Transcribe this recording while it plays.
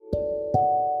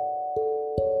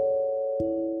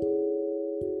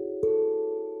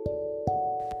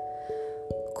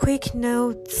Quick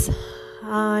notes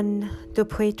on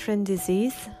Dupuytren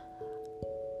disease,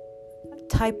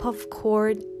 type of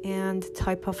cord and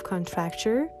type of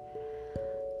contracture.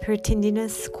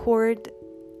 Pertendinous cord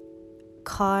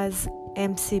cause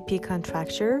MCP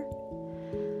contracture.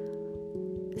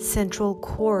 Central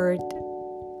cord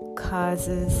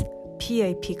causes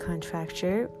PIP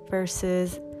contracture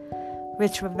versus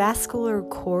retrovascular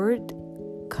cord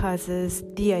causes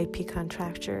DIP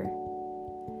contracture.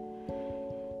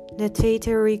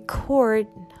 Natatory cord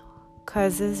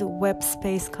causes web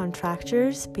space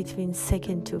contractures between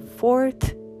second to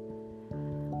fourth.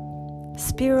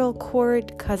 Spiral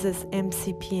cord causes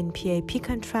MCP and PIP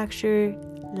contracture.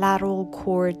 Lateral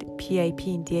cord PIP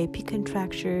and DIP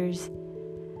contractures.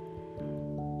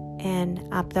 And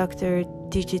abductor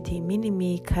digiti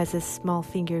minimi causes small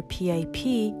finger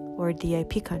PIP or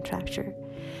DIP contracture.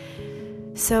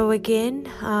 So again,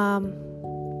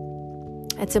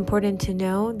 it's important to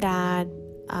know that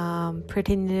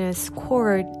pertendinous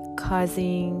cord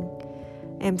causing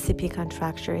MCP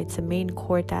contracture, it's a main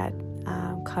cord that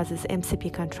causes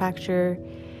MCP contracture,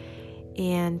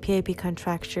 and PIP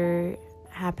contracture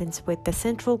happens with the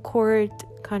central cord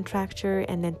contracture,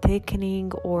 and then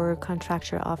thickening or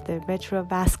contracture of the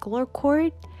retrovascular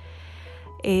cord,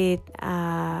 it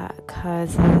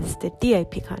causes the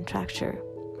DIP contracture.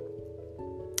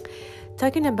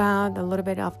 Talking about a little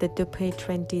bit of the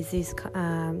Dupuytren disease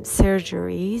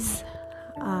surgeries,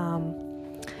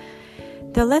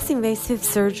 the less invasive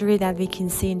surgery that we can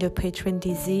see in Dupuytren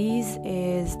disease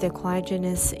is the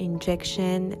collagenous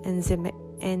injection,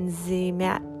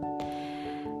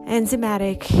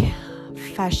 enzymatic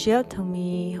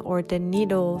fasciotomy, or the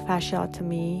needle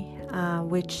fasciotomy,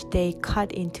 which they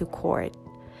cut into cord.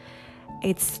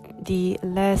 It's a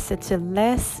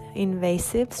less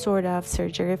invasive sort of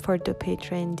surgery for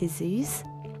Dupuytren disease.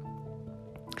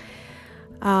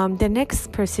 The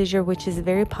next procedure, which is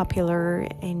very popular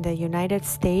in the United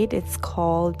States, it's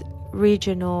called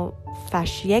regional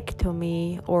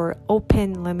fasciectomy or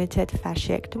open limited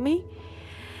fasciectomy.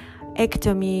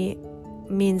 Ectomy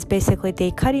means basically they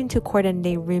cut into cord and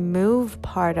they remove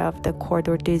part of the cord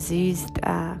or diseased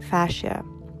fascia.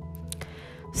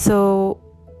 So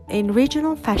in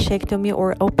regional fasciectomy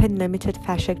or open limited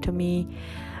fasciectomy,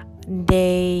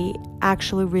 they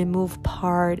actually remove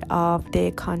part of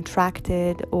the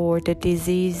contracted or the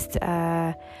diseased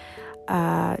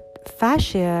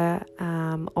fascia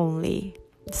only.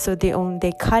 So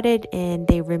they cut it and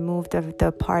they remove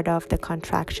the part of the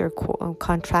contractured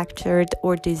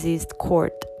or diseased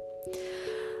cord.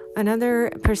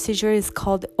 Another procedure is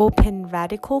called open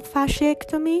radical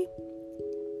fasciectomy.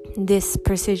 This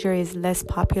procedure is less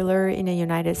popular in the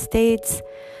United States,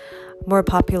 more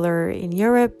popular in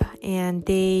Europe, and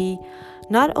they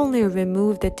not only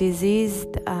remove the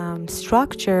diseased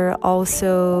structure,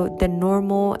 also the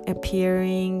normal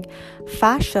appearing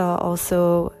fascia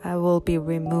also will be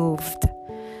removed.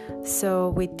 So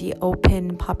with the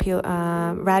open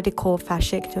radical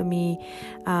fasciectomy,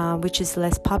 which is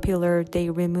less popular, they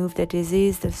remove the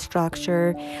diseased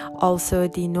structure. Also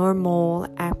the normal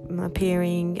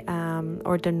appearing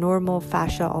or the normal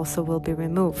fascia also will be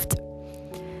removed.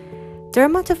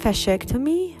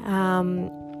 Dermatofasciectomy,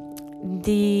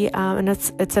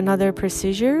 it's another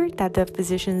procedure that the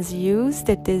physicians use.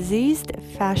 The diseased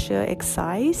fascia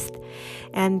excised,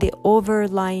 and the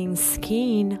overlying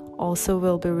skin also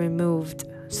will be removed.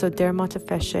 So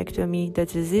dermatofasciectomy, the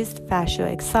diseased fascia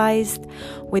excised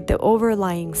with the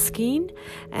overlying skin,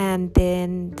 and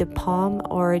then the palm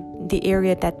or the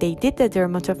area that they did the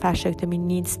dermatofasciectomy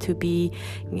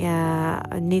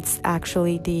needs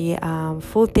actually the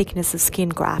full thickness of skin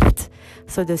graft.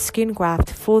 So the skin graft,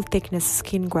 full thickness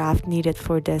skin graft needed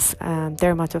for this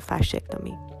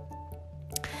dermatofasciectomy.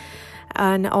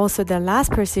 And also the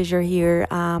last procedure here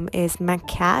is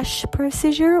McCash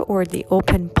procedure or the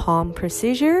open palm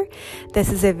procedure.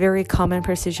 This is a very common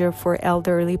procedure for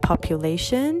elderly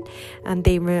population, and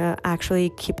they actually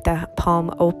keep the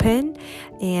palm open.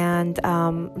 And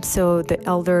so the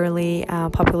elderly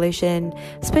population,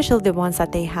 especially the ones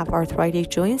that they have arthritic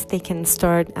joints, they can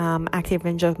start active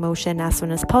range of motion as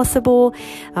soon as possible.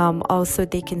 Also,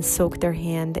 they can soak their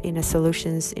hand in a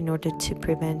solutions in order to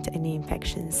prevent any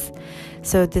infections.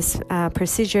 So this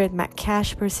procedure,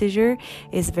 McCash procedure,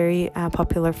 is very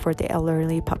popular for the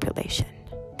elderly population.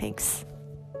 Thanks.